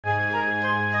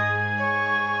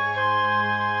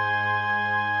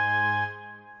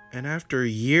After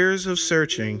years of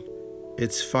searching,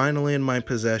 it's finally in my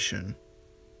possession.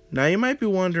 Now you might be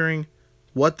wondering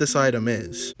what this item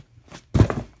is.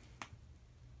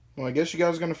 Well, I guess you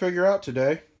guys are going to figure out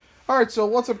today. Alright, so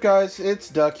what's up guys, it's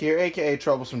Duck here, aka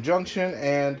Troublesome Junction,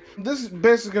 and this is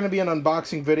basically going to be an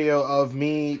unboxing video of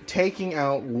me taking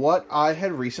out what I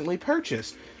had recently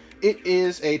purchased. It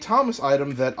is a Thomas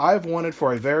item that I've wanted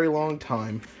for a very long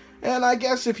time, and I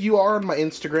guess if you are on my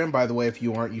Instagram, by the way, if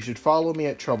you aren't, you should follow me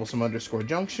at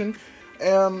Troublesome_Junction.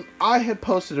 I had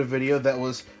posted a video that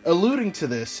was alluding to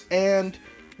this, and,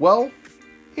 well,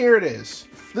 here it is.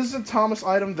 This is a Thomas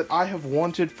item that I have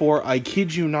wanted for, I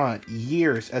kid you not,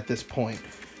 years at this point.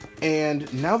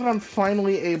 And now that I'm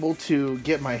finally able to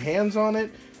get my hands on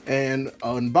it and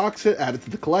unbox it, add it to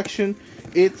the collection,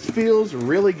 it feels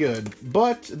really good.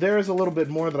 But there is a little bit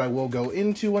more that I will go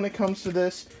into when it comes to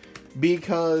this,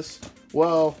 because,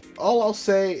 well, all I'll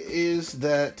say is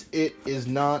that it is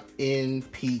not in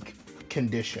peak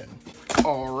condition.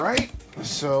 Alright,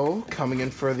 so coming in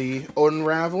for the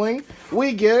unraveling,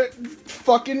 we get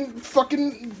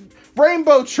fucking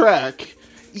Rainbow Track.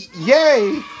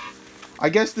 Yay! I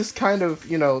guess this kind of,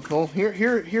 you know, well,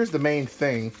 here's the main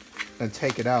thing. And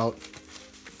take it out.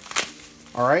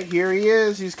 Alright, here he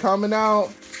is. He's coming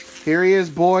out. Here he is,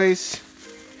 boys.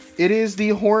 It is the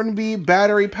Hornby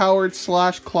battery-powered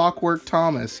 / Clockwork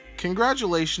Thomas.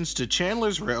 Congratulations to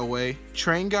Chandler's Railway,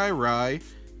 Train Guy Rye,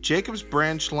 Jacob's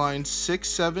Branch Line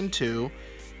 672,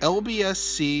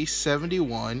 LBSC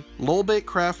 71,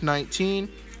 Lolbaitcraft 19,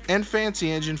 and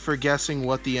Fancy Engine for guessing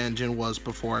what the engine was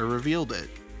before I revealed it.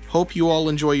 Hope you all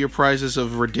enjoy your prizes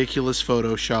of ridiculous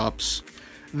photoshops.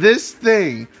 This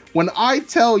thing, when I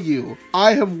tell you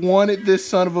I have wanted this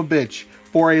son of a bitch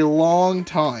for a long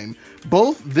time,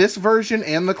 both this version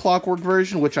and the Clockwork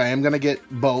version, which I am going to get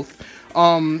both,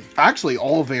 actually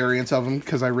all variants of them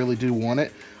because I really do want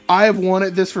it. I have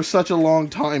wanted this for such a long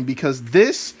time because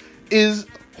this is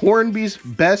Hornby's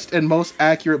best and most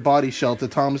accurate body shell to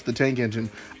Thomas the Tank Engine.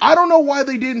 I don't know why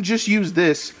they didn't just use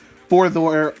this for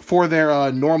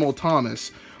their normal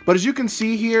Thomas. But as you can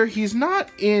see here, he's not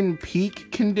in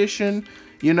peak condition.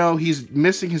 You know, he's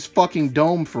missing his fucking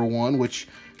dome for one, which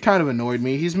kind of annoyed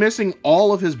me. He's missing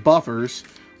all of his buffers,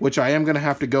 which I am going to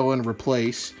have to go and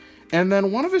replace. And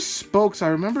then one of his spokes, I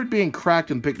remember it being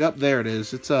cracked and picked up. There it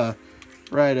is. It's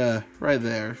right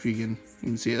there, if you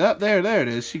can see it. There it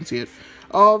is. You can see it.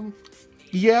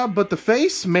 Yeah, but the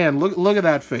face, man, look at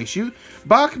that face.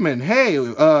 Bachman, hey,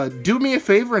 do me a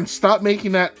favor and stop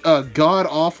making that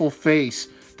god-awful face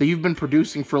that you've been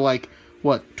producing for like,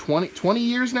 what, 20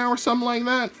 years now or something like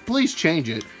that? Please change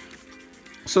it.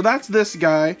 So that's this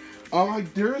guy.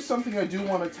 There is something I do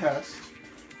want to test.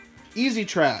 Easy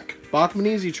Track. Bachman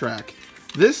Easy Track.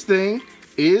 This thing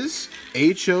is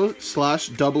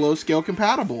HO/00 scale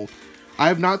compatible. I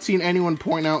have not seen anyone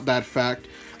point out that fact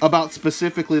about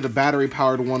specifically the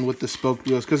battery-powered one with the spoked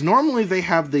wheels, because normally they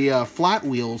have the flat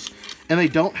wheels and they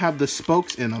don't have the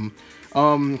spokes in them.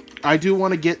 I do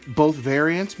want to get both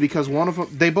variants because one of them,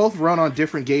 they both run on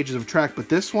different gauges of track, but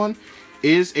this one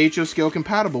is HO scale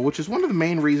compatible, which is one of the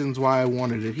main reasons why I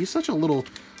wanted it. He's such a little,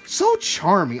 so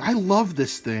charming. I love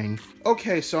this thing.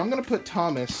 Okay, so I'm going to put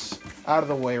Thomas out of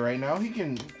the way right now. He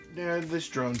can, this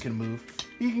drone can move.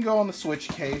 He can go on the switch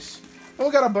case. And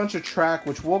we got a bunch of track,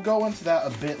 which we'll go into that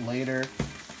a bit later.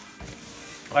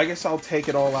 I guess I'll take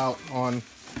it all out on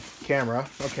camera.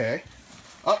 Okay.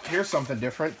 Oh, here's something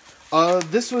different.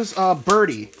 This was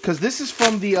Birdie, because this is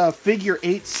from the Figure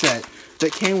 8 set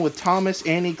that came with Thomas,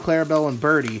 Annie, Clarabelle, and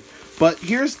Birdie. But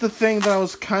here's the thing that I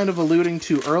was kind of alluding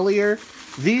to earlier.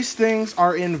 These things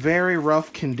are in very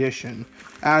rough condition,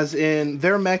 as in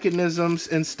their mechanisms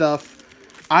and stuff.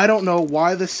 I don't know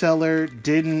why the seller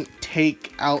didn't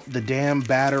take out the damn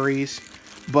batteries,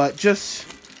 but just,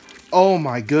 oh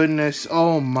my goodness,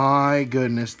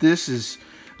 this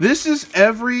is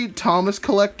every Thomas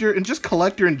collector, and just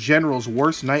collector in general's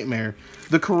worst nightmare.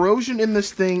 The corrosion in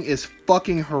this thing is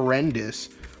fucking horrendous.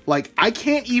 Like, I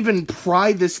can't even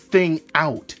pry this thing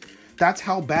out. That's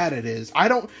how bad it is.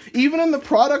 Even in the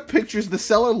product pictures, the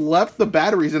seller left the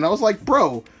batteries, and I was like,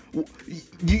 bro,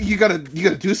 you gotta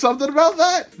do something about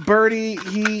that. Birdie,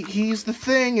 he's the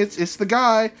thing. It's the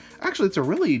guy. Actually, it's a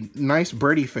really nice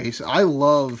Birdie face. I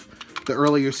love the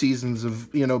earlier seasons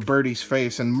of, you know, Birdie's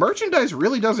face, and merchandise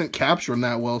really doesn't capture him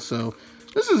that well. So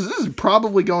this is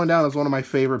probably going down as one of my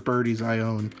favorite Birdies I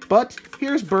own. But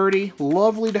here's Birdie.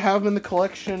 Lovely to have him in the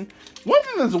collection. One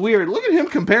thing that's weird, look at him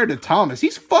compared to Thomas.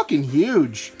 He's fucking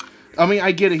huge. I mean,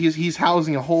 I get it. He's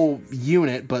housing a whole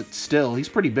unit, but still, he's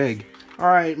pretty big.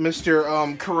 Alright,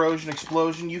 Mr. Corrosion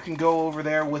Explosion, you can go over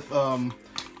there with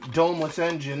domeless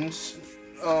engines.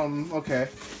 Okay.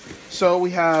 So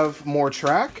we have more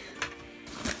track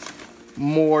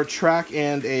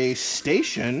and a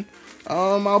station.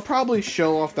 I'll probably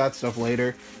show off that stuff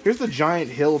later. Here's the giant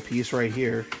hill piece right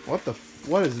here.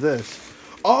 What is this?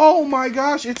 Oh my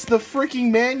gosh, it's the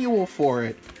freaking manual for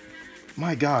it.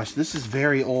 My gosh, this is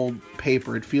very old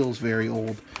paper. It feels very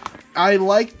old. I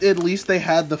like at least they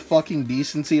had the fucking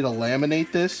decency to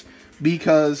laminate this,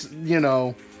 because, you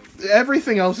know,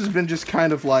 everything else has been just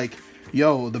kind of like,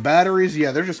 yo, the batteries,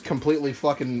 yeah, they're just completely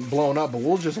fucking blown up, but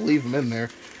we'll just leave them in there.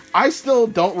 I still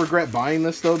don't regret buying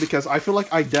this, though, because I feel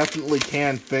like I definitely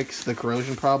can fix the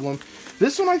corrosion problem.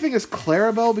 This one I think is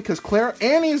Clarabelle, because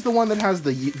Annie is the one that has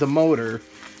the motor,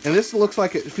 and this looks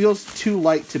like it feels too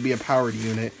light to be a powered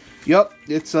unit. Yup,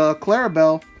 it's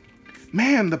Clarabelle.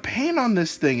 Man, the paint on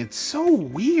this thing, it's so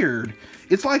weird.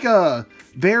 It's like a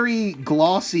very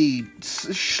glossy,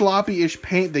 sloppy-ish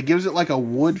paint that gives it like a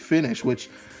wood finish, which,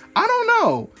 I don't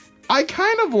know. I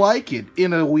kind of like it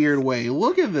in a weird way.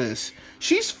 Look at this.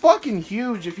 She's fucking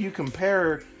huge if you compare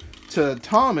her to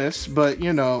Thomas, but,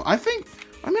 you know, I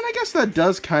guess that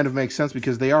does kind of make sense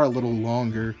because they are a little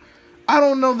longer. I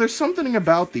don't know, there's something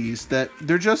about these that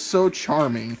they're just so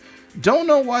charming. Don't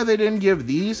know why they didn't give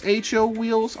these HO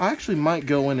wheels. I actually might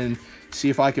go in and see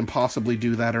if I can possibly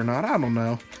do that or not. I don't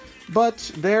know. But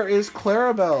there is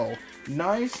Clarabelle.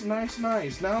 Nice, nice,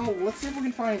 nice. Now, let's see if we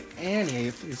can find Annie.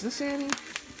 Is this Annie?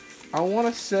 I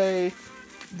want to say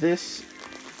this.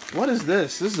 What is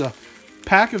this? This is a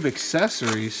pack of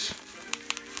accessories.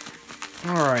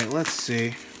 Alright, let's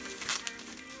see.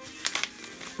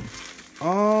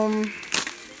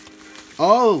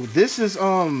 Oh, this is,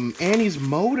 Annie's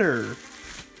motor.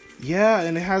 Yeah,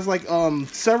 and it has, like,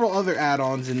 several other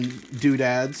add-ons and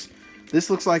doodads. This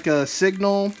looks like a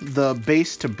signal, the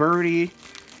base to Birdie,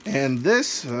 and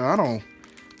this, I don't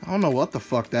know what the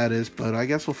fuck that is, but I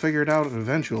guess we'll figure it out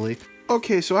eventually.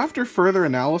 Okay, so after further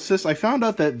analysis, I found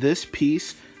out that this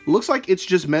piece looks like it's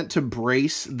just meant to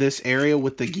brace this area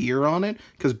with the gear on it,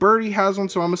 because Birdie has one,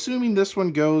 so I'm assuming this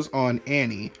one goes on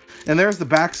Annie. And there's the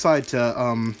backside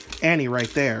to Annie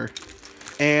right there.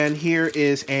 And here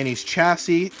is Annie's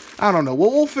chassis. I don't know,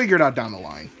 we'll figure it out down the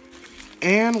line.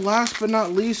 And last but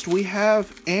not least, we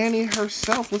have Annie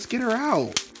herself. Let's get her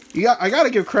out. I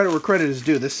gotta give credit where credit is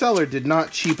due. This seller did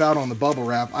not cheap out on the bubble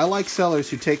wrap. I like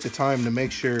sellers who take the time to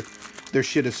make sure their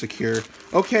shit is secure.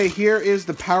 Okay, here is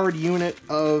the powered unit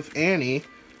of Annie.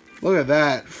 Look at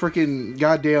that. Freaking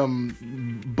goddamn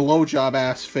blowjob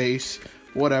ass face.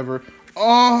 Whatever.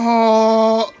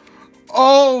 Oh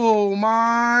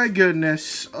my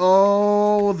goodness.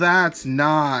 Oh, that's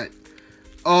not.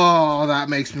 Oh, that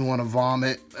makes me want to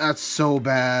vomit. That's so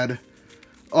bad.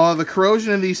 Oh, the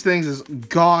corrosion in these things is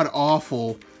god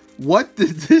awful. What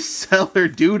did this seller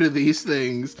do to these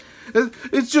things?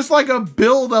 It's just like a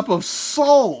buildup of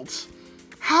salt.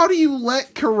 How do you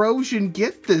let corrosion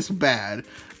get this bad?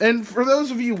 And for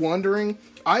those of you wondering,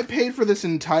 I paid for this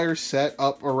entire set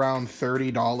up around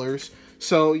 $30.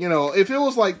 So, you know, if it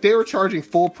was like they were charging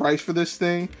full price for this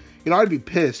thing, you know, I'd be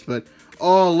pissed. But,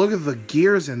 oh, look at the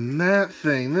gears in that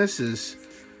thing. This is,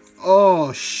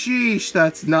 oh, sheesh,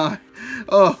 that's not,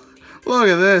 oh, look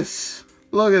at this.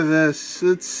 Look at this.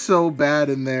 It's so bad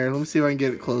in there. Let me see if I can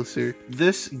get it closer.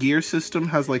 This gear system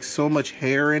has like so much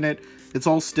hair in it. It's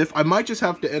all stiff. I might just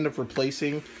have to end up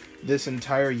replacing this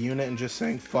entire unit and just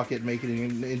saying fuck it, make it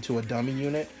into a dummy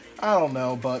unit. I don't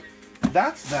know, but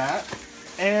that's that.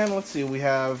 And let's see, we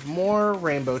have more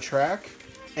rainbow track.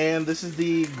 And this is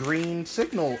the green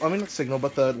signal. I mean, not signal,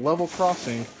 but the level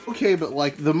crossing. Okay, but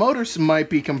like the motors might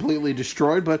be completely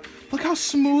destroyed, but look how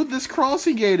smooth this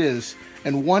crossing gate is.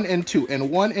 And 1 and 2,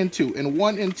 and 1 and 2, and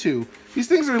 1 and 2. These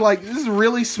things are like, this is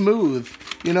really smooth.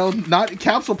 You know, not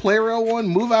Capsule Play Rail 1,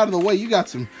 move out of the way. You got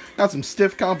some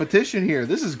stiff competition here.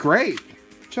 This is great.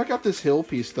 Check out this hill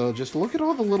piece though. Just look at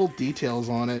all the little details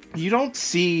on it. You don't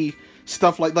see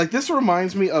stuff like this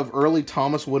reminds me of early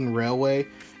Thomas Wooden Railway.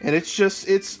 And it's just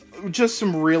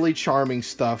some really charming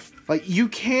stuff. Like, you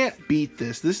can't beat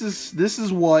this. This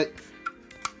is what,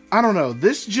 I don't know,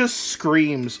 this just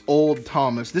screams old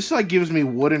Thomas. This like gives me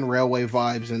Wooden Railway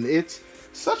vibes, and it's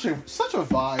such a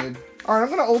vibe. Alright,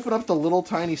 I'm gonna open up the little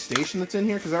tiny station that's in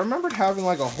here, because I remembered having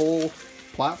like a whole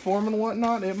platform and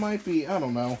whatnot. It might be, I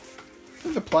don't know. I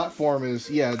think the platform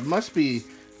is, yeah, it must be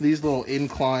these little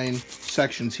incline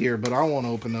sections here, but I won't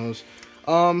open those.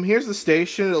 Here's the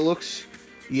station. It looks,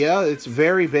 yeah, it's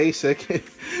very basic.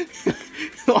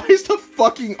 Why is the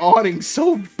fucking awning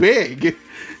so big?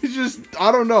 It's just,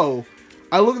 I don't know.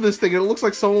 I look at this thing and it looks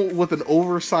like someone with an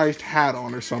oversized hat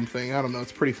on or something. I don't know,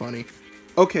 it's pretty funny.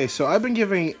 Okay, so I've been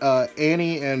giving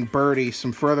Annie and Birdie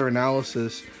some further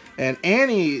analysis, And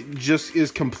Annie just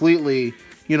is completely,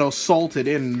 you know, salted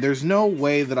in. There's no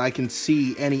way that I can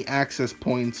see any access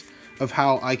points of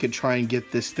how I could try and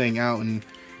get this thing out and,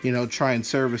 you know, try and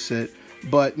service it.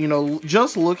 But, you know,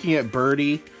 just looking at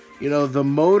Birdie, you know, the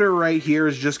motor right here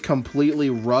is just completely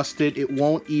rusted. It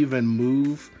won't even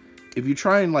move. If you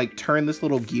try and, like, turn this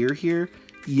little gear here,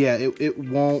 yeah, it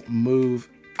won't move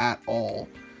at all.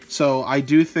 So I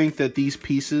do think that these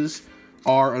pieces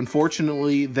are,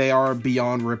 unfortunately, they are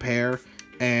beyond repair,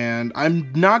 and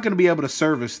I'm not going to be able to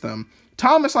service them.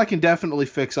 Thomas I can definitely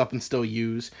fix up and still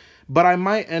use, but I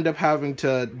might end up having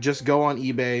to just go on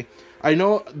eBay. I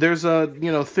know there's a,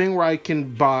 you know, thing where I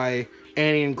can buy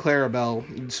Annie and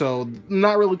Clarabelle, so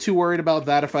not really too worried about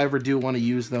that if I ever do want to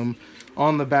use them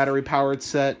on the battery-powered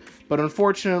set. But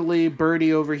unfortunately,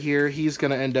 Birdie over here, he's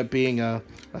going to end up being a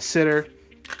sitter.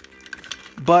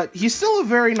 But he's still a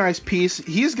very nice piece.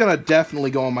 He's going to definitely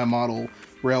go on my model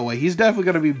railway. He's definitely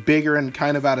going to be bigger and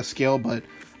kind of out of scale, but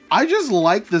I just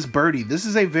like this Birdie. This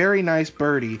is a very nice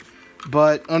Birdie.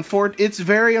 But it's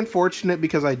very unfortunate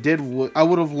because I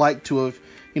would have liked to have,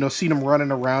 you know, seen him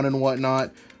running around and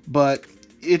whatnot. But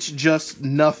it's just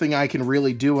nothing I can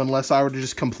really do unless I were to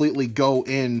just completely go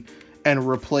in and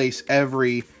replace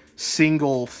every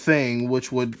single thing,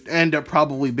 which would end up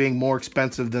probably being more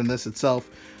expensive than this itself.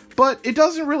 But it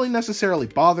doesn't really necessarily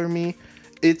bother me.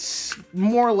 It's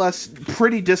more or less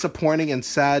pretty disappointing and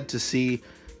sad to see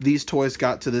these toys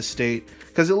got to this state,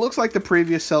 because it looks like the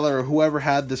previous seller or whoever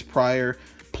had this prior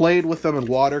played with them in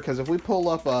water. Because if we pull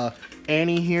up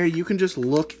Annie here, you can just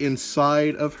look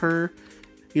inside of her.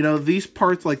 You know, these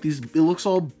parts, like these, it looks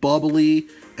all bubbly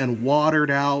and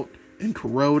watered out and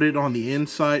corroded on the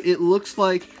inside. It looks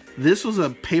like this was a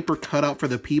paper cutout for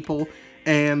the people,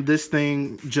 and this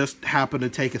thing just happened to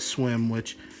take a swim,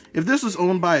 which, if this was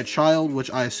owned by a child,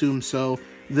 which I assume so,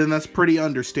 then that's pretty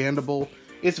understandable.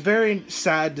 It's very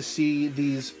sad to see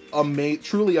these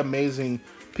truly amazing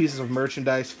pieces of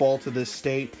merchandise fall to this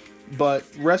state, but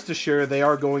rest assured they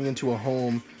are going into a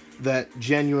home that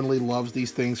genuinely loves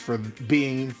these things for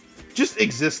being, just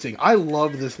existing. I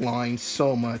love this line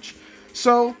so much.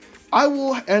 So I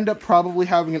will end up probably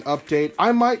having an update.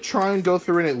 I might try and go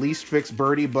through and at least fix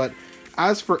Birdie, but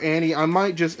as for Annie, I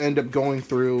might just end up going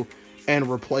through and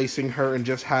replacing her and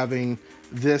just having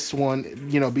this one,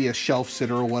 you know, be a shelf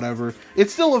sitter or whatever.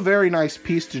 It's still a very nice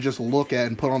piece to just look at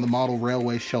and put on the model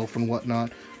railway shelf and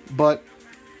whatnot, but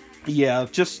yeah,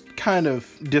 just kind of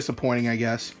disappointing, I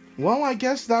guess. Well, I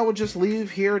guess that would just leave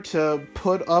here to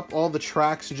put up all the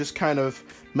tracks and just kind of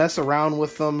mess around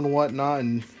with them and whatnot,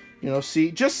 and, you know,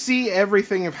 see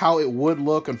everything of how it would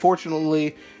look.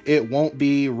 Unfortunately, it won't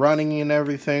be running and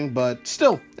everything, but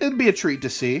still, it'd be a treat to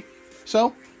see.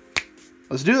 So,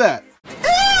 let's do that. Ew,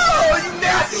 you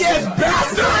nasty ass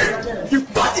bastard! You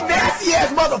fucking nasty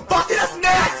ass motherfucker! That's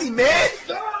nasty, man!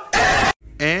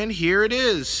 And here it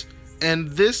is. And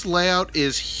this layout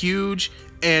is huge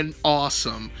and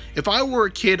awesome. If I were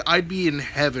a kid, I'd be in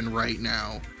heaven right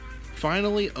now.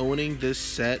 Finally owning this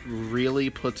set really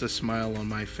puts a smile on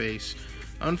my face.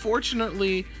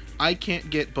 Unfortunately, I can't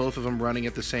get both of them running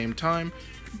at the same time,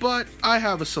 but I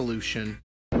have a solution.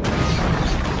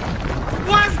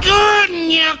 What's good,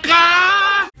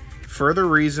 Nika? Further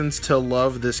reasons to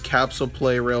love this capsule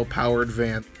play rail powered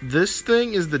van. This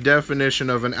thing is the definition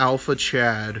of an alpha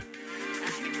Chad.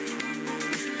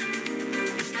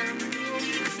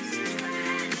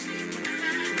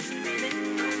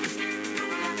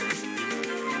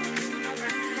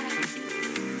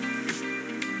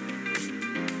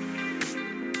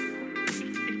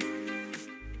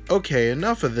 Okay,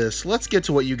 enough of this. Let's get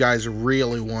to what you guys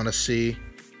really want to see.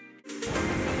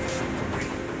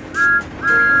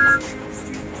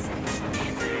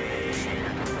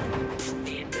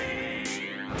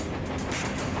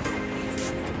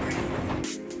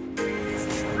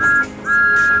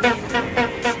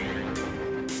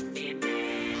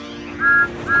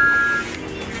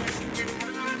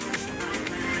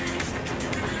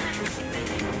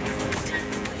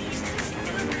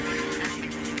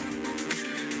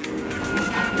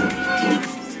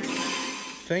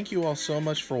 Thank you all so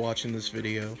much for watching this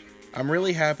video. I'm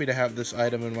really happy to have this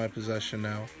item in my possession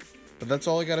now. But that's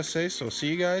all I gotta say, so see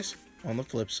you guys on the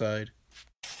flip side.